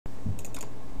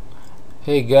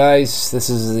Hey guys,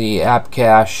 this is the app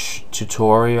cache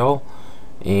tutorial,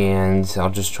 and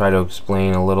I'll just try to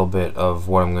explain a little bit of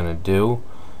what I'm going to do.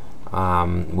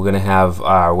 We're going to have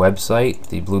our website,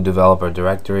 the Blue Developer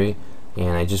Directory,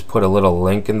 and I just put a little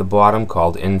link in the bottom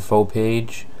called info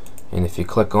page, and if you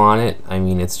click on it, I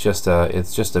mean it's just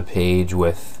a page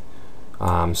with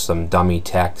some dummy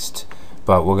text,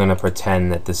 but we're going to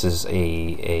pretend that this is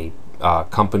a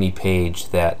company page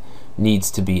that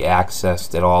needs to be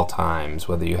accessed at all times,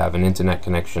 whether you have an internet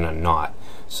connection or not.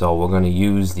 So we're going to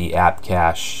use the app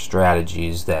cache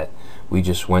strategies that we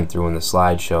just went through in the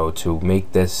slideshow to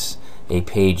make this a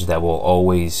page that will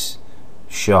always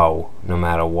show no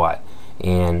matter what.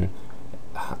 And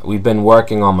we've been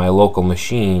working on my local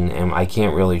machine, and I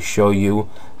can't really show you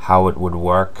how it would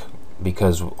work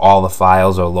because all the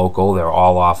files are local. They're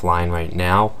all offline right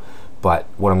now. But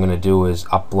what I'm going to do is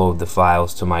upload the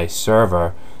files to my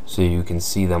server so you can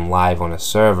see them live on a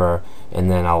server, and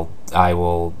then I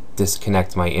will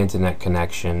disconnect my internet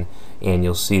connection, and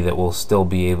you'll see that we'll still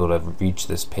be able to reach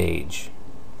this page.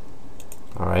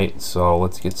 Alright, so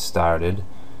let's get started.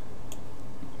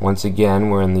 Once again,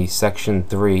 we're in the section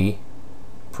 3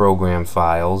 program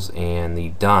files, and the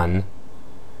done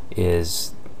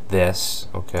is this,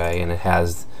 okay, and it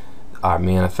has our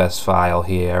manifest file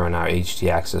here and our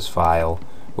htaccess file.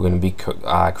 We're going to be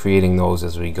creating those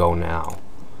as we go now.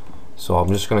 So I'm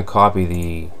just going to copy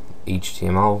the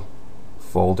HTML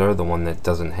folder, the one that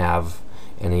doesn't have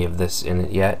any of this in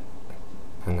it yet.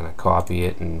 I'm going to copy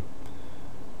it and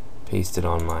paste it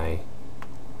on my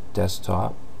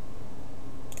desktop.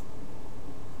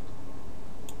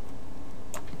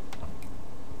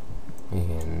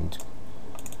 And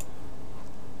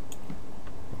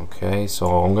okay,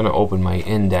 so I'm going to open my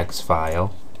index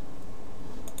file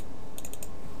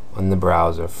on the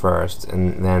browser first,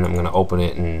 and then I'm going to open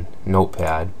it in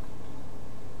Notepad.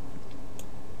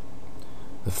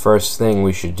 The first thing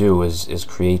we should do is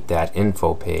create that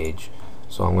info page.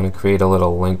 So I'm going to create a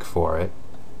little link for it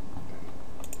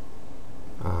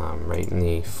right in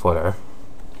the footer.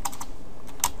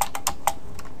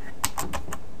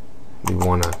 We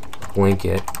want to link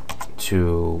it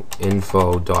to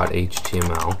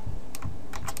info.html.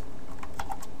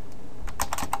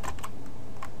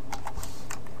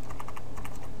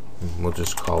 We'll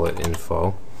just call it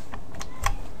info.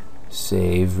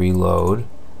 Save, reload.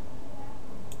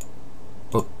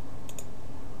 Oh.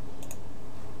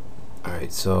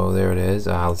 Alright, so there it is.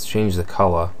 Let's change the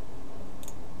color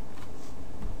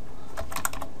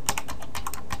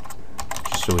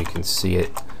just so we can see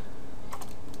it.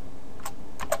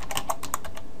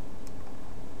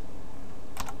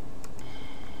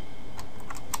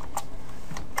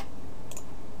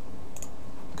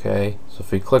 Okay, so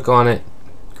if we click on it,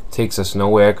 takes us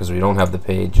nowhere because we don't have the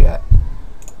page yet.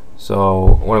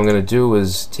 So what I'm going to do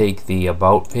is take the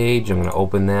about page, I'm going to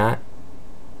open that,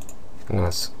 I'm going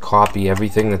to copy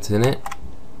everything that's in it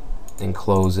and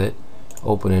close it,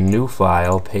 open a new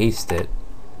file, paste it,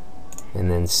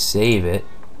 and then save it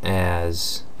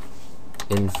as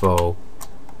info.html.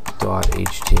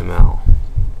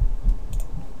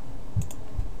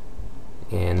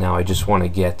 And now I just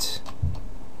want to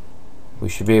we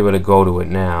should be able to go to it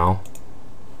now.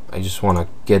 I just want to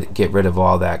get rid of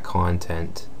all that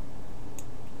content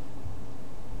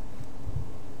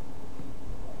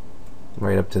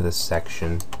right up to this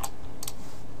section,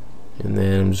 and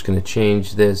then I'm just going to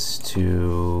change this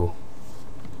to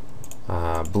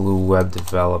Blue Web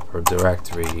Developer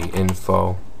Directory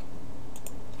info,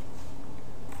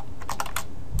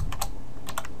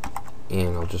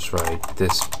 and I'll just write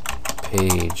this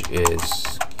page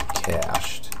is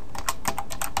cached.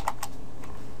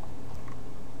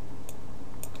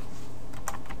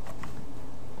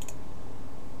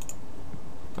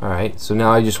 Alright, so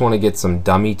now I just want to get some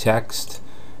dummy text,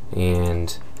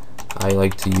 and I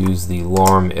like to use the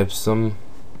lorem ipsum.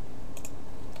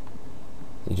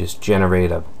 You just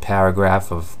generate a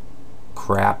paragraph of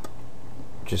crap,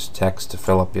 just text to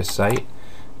fill up your site.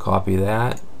 Copy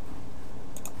that,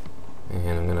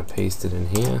 and I'm going to paste it in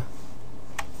here.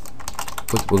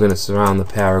 We're going to surround the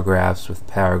paragraphs with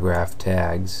paragraph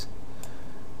tags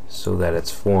so that it's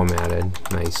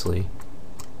formatted nicely.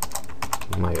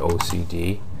 My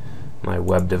OCD, my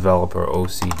web developer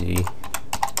OCD.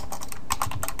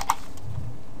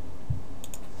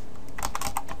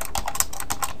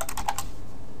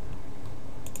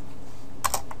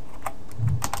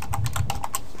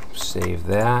 Save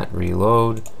that,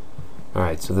 reload.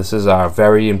 Alright, so this is our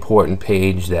very important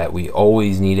page that we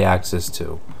always need access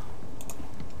to.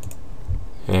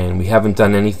 And we haven't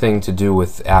done anything to do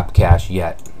with app cache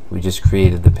yet. We just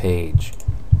created the page.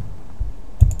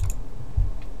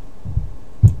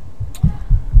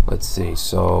 let's see.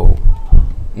 So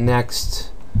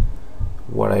next,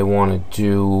 what I want to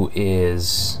do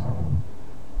is,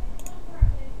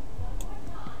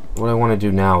 what I want to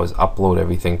do now is upload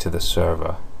everything to the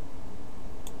server.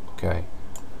 Okay,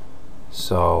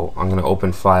 so I'm going to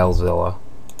open FileZilla,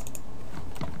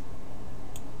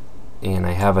 and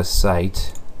I have a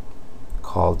site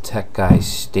called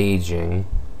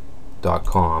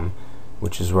techguystaging.com,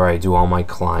 which is where I do all my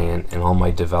client and all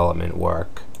my development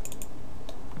work.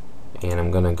 And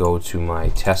I'm going to go to my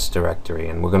test directory,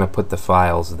 and we're going to put the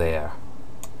files there.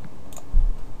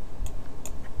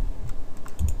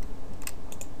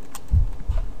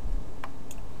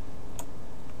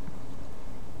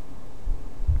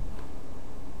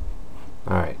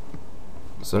 Alright,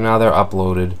 so now they're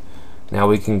uploaded. Now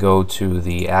we can go to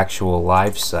the actual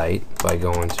live site by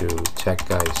going to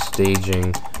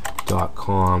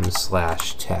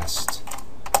techguystaging.com/test.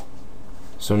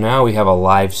 So now we have a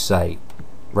live site.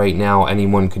 Right now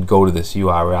anyone could go to this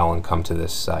URL and come to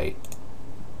this site.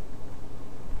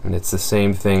 And it's the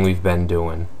same thing we've been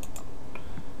doing.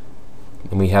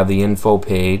 And we have the info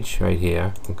page right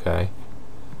here. Okay.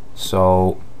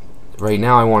 So right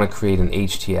now I want to create an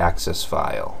htaccess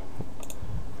file.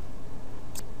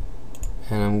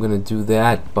 And I'm going to do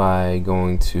that by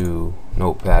going to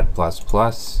Notepad++,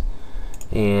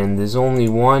 and there's only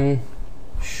one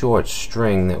short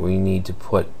string that we need to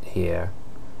put here,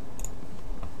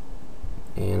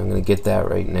 and I'm going to get that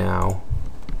right now,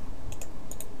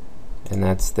 and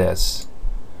that's this.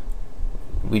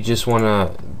 We just want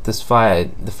to, the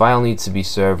file needs to be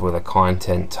served with a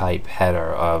content type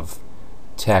header of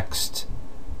text/cache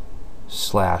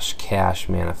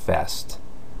manifest.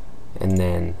 And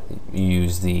then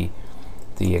use the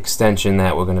extension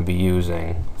that we're going to be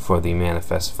using for the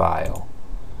manifest file.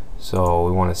 So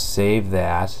we want to save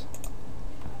that.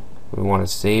 We want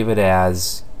to save it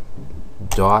as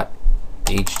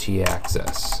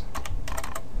 .htaccess.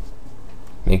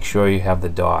 Make sure you have the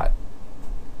dot.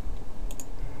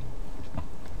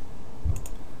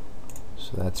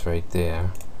 So that's right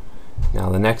there. Now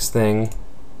the next thing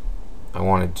I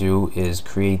want to do is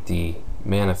create the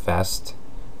manifest.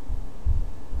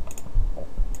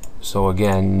 So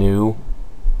again, new,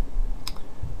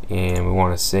 and we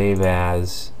want to save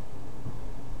as,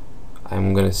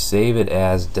 I'm going to save it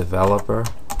as developer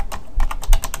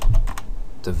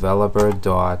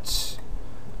dot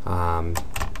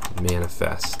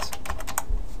manifest.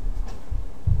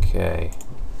 Okay,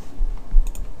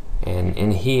 and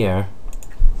in here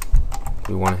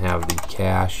we want to have the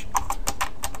cache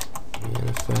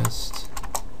manifest,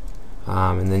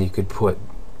 and then you could put,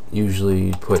 usually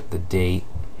you put the date.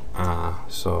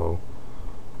 So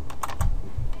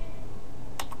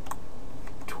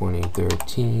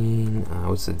 2013,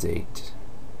 what's the date?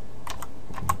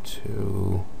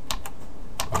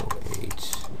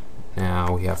 2/08.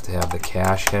 Now we have to have the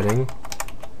cache heading.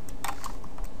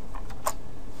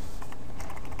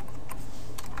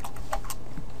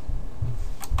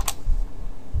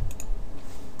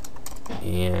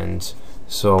 And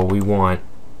so we want,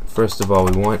 first of all,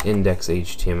 we want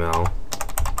index.html.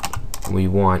 We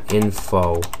want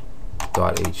info.html.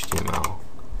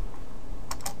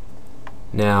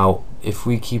 Now if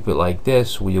we keep it like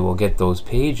this, we will get those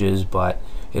pages, but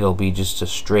it'll be just a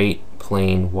straight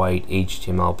plain white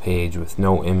HTML page with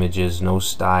no images, no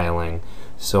styling.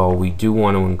 So we do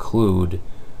want to include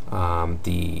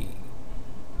the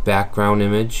background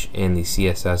image and the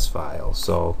CSS file.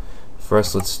 So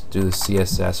first let's do the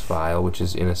CSS file, which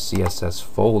is in a CSS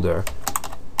folder,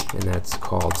 and that's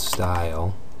called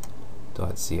style.css.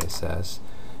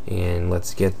 And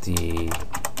let's get the,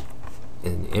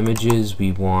 in images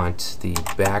we want the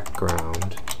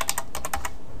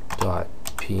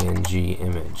background.png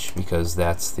image, because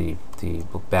that's the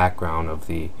background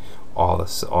of all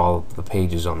the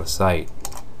pages on the site.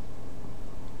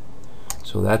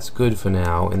 So that's good for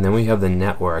now. And then we have the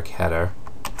network header.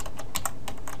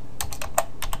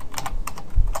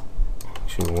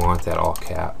 Actually, we want that all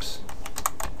caps.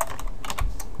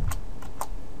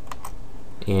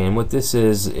 And what this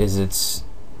is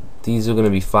these are going to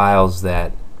be files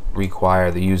that require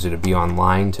the user to be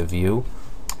online to view.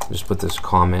 Just put this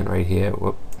comment right here.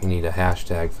 Whoop, we need a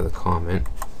hashtag for the comment.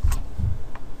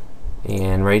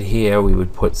 And right here we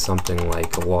would put something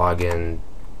like login.php.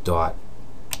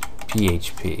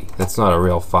 That's not a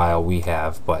real file we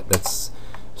have, but that's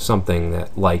something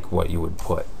that like what you would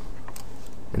put.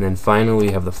 And then finally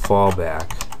we have the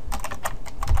fallback.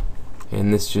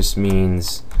 And this just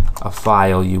means a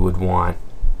file you would want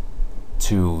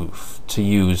to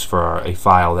use for a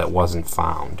file that wasn't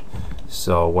found.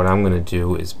 So what I'm going to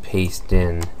do is paste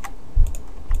in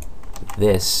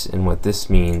this, and what this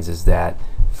means is that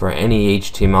for any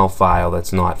HTML file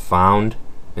that's not found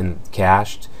and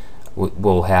cached,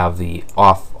 we'll have the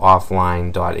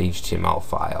offline.html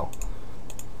file.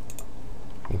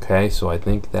 Okay, so I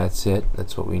think that's it.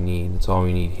 That's what we need. That's all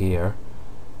we need here.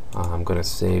 I'm going to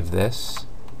save this.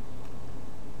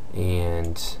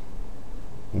 And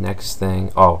next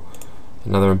thing,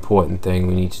 another important thing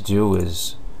we need to do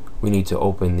is we need to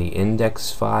open the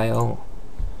index file,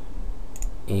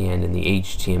 and in the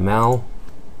HTML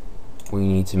we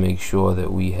need to make sure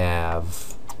that we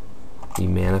have the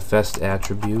manifest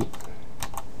attribute,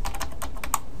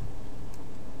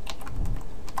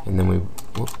 and then we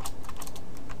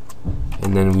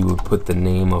would put the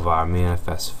name of our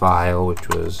manifest file, which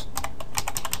was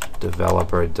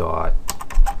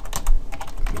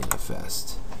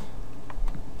developer.manifest.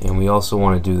 And we also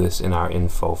want to do this in our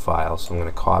info file, so I'm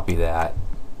going to copy that,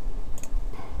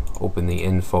 open the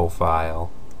info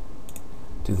file,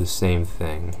 do the same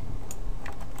thing.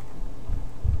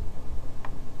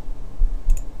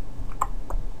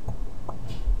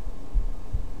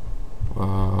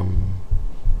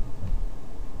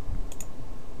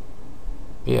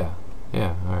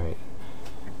 Yeah, alright.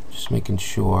 Just making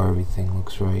sure everything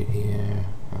looks right here.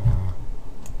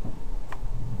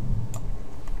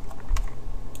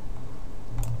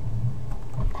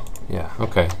 Yeah,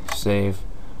 okay, save.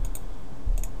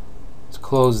 Let's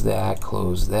close that,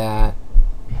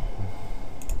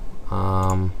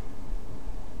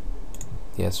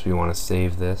 yes, we want to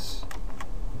save this.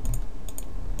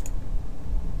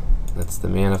 That's the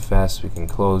manifest. We can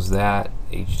close that,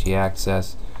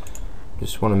 htaccess.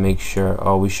 Just want to make sure,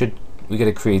 we got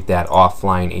to create that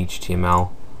offline HTML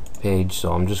page,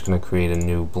 so I'm just going to create a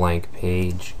new blank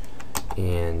page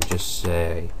and just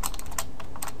say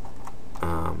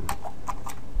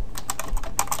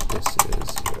this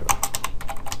is your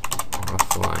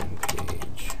offline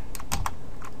page.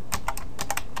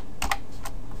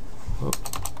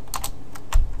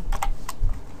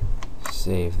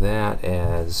 Save that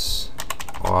as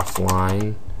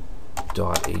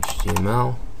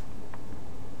offline.html.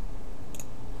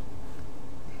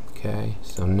 Okay,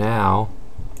 so now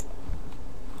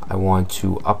I want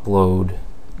to upload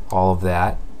all of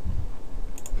that.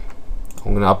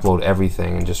 I'm going to upload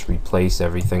everything and just replace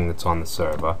everything that's on the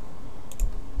server.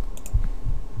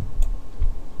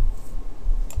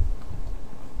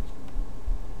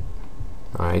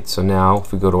 Alright, so now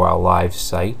if we go to our live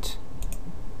site,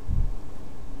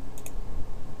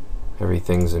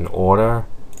 everything's in order.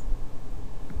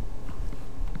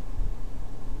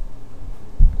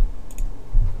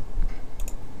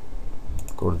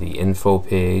 Go to the info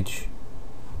page.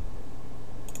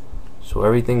 So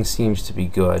everything seems to be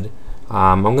good.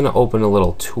 I'm going to open a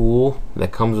little tool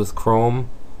that comes with Chrome,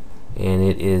 and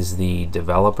it is the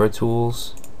developer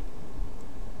tools.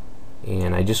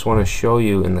 And I just want to show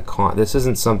you in the this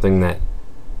isn't something that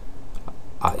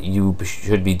you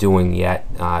should be doing yet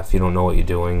if you don't know what you're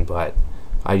doing, but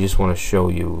I just want to show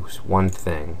you one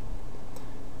thing.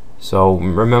 So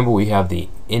remember, we have the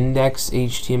index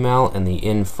HTML and the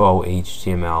info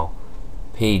HTML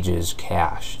pages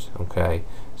cached. Okay,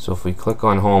 so if we click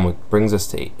on home, it brings us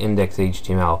to index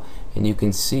HTML, and you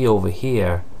can see over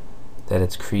here that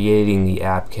it's creating the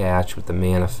app cache with the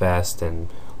manifest and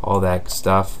all that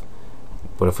stuff.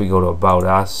 But if we go to about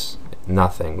us,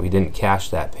 nothing. We didn't cache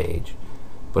that page.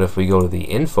 But if we go to the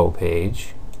info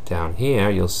page down here,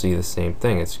 you'll see the same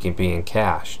thing. It's being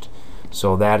cached.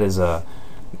 So that is a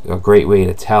great way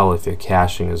to tell if your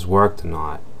caching has worked or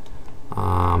not.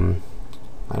 I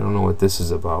don't know what this is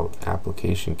about.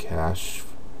 Application cache,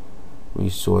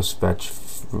 resource fetch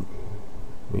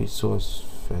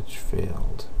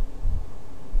failed.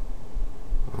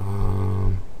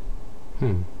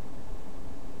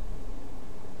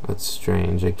 That's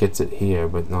strange. It gets it here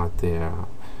but not there.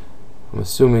 I'm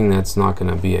assuming that's not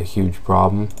going to be a huge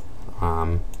problem.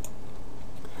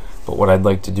 But what I'd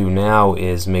like to do now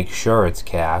is make sure it's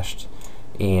cached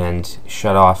and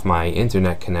shut off my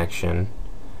internet connection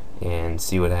and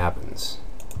see what happens.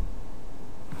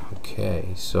 Okay,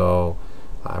 so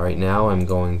right now I'm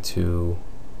going to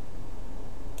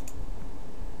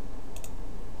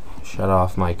shut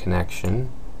off my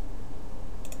connection.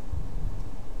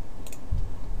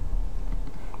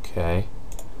 Okay,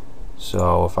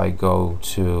 so if I go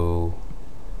to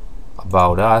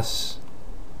About Us,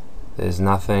 there's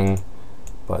nothing,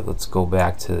 but let's go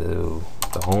back to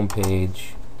the home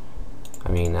page.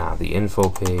 The info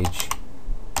page.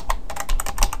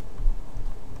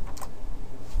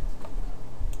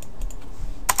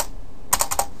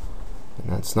 And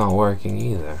that's not working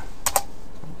either.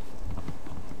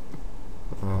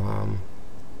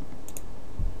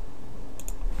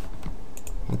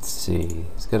 Let's see,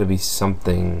 there's got to be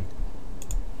something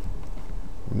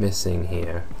missing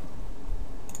here.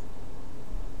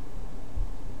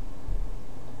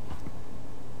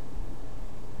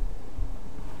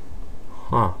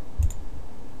 Huh.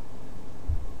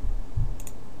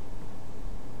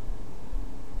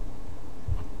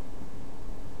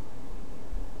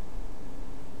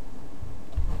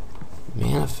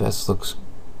 Manifest looks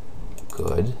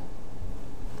good.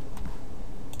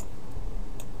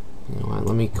 You know what,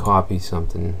 let me copy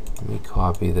something. Let me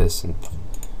copy this and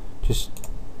just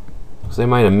because I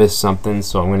might have missed something,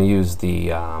 so I'm going to use the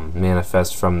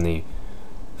manifest from the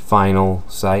final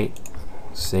site.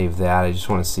 Save that. I just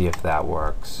want to see if that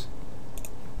works.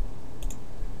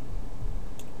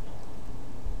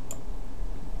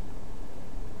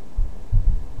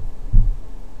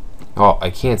 Oh, I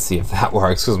can't see if that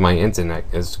works because my internet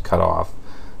is cut off.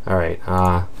 Alright,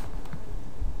 let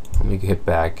me get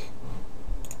back.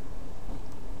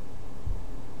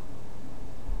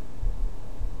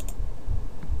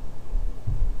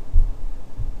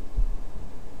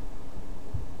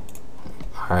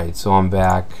 Alright, so I'm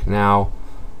back. Now,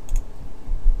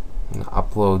 I'm going to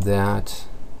upload that.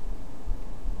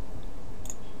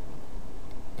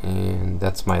 And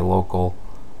that's my local.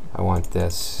 I want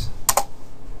this.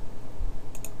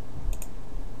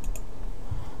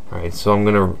 Alright, so I'm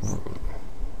gonna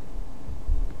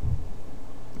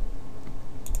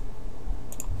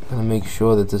make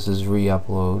sure that this is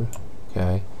re-upload.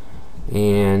 Okay,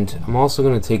 and I'm also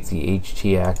going to take the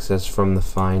htaccess from the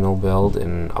final build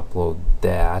and upload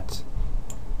that,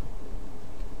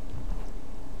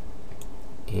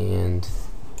 and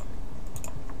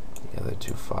the other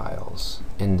two files,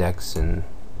 index and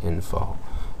info.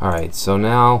 Alright, so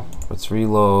now let's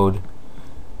reload.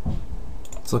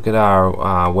 Let's look at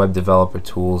our web developer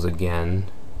tools again.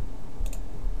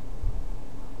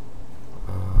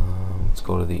 Let's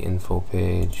go to the info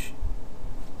page.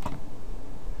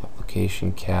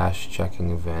 Application cache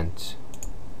checking event.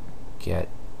 Get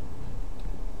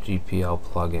GPL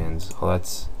plugins. Oh,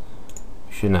 that's,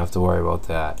 you shouldn't have to worry about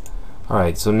that.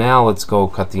 Alright, so now let's go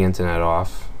cut the internet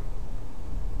off.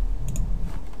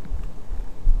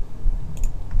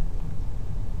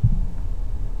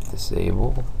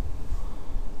 Disable.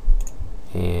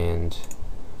 And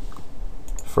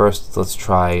first let's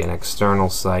try an external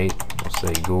site. We'll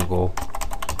say Google.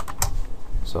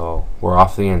 So we're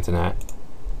off the internet.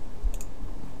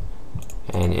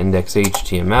 And index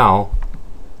HTML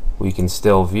we can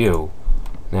still view.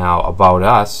 Now about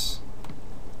us,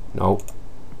 nope.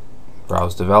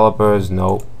 Browse developers,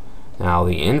 nope. Now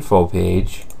the info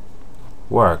page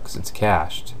works, it's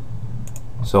cached.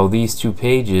 So these two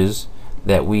pages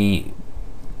that we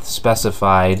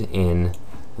specified in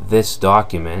this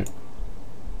document,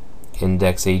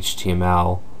 index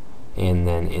HTML, and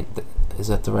then is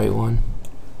that the right one?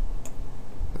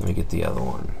 Let me get the other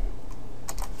one.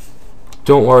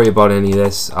 Don't worry about any of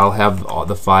this. I'll have all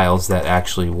the files that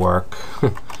actually work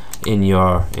in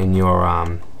your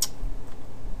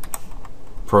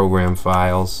program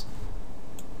files,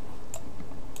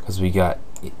 because we got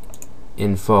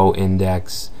info,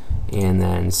 index, and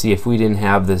then see if we didn't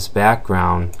have this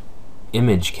background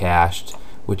image cached,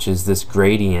 which is this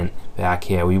gradient back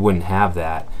here, we wouldn't have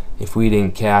that. If we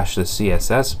didn't cache the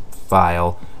CSS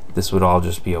file, this would all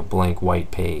just be a blank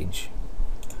white page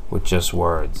with just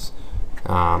words.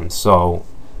 So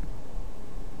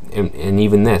and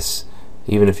even this,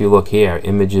 even if you look here,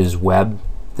 images web,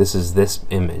 this is this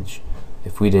image.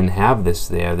 If we didn't have this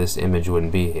there, this image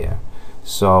wouldn't be here.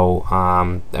 So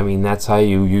I mean, that's how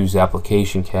you use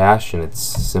application cache in its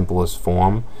simplest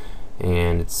form,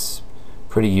 and it's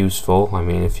pretty useful. I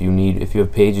mean, if you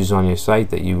have pages on your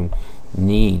site that you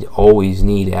always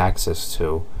need access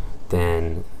to,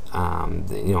 then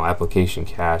you know, application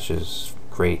cache is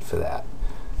great for that.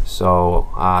 So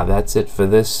that's it for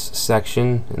this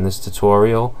section in this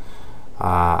tutorial.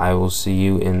 I will see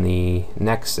you in the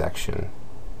next section.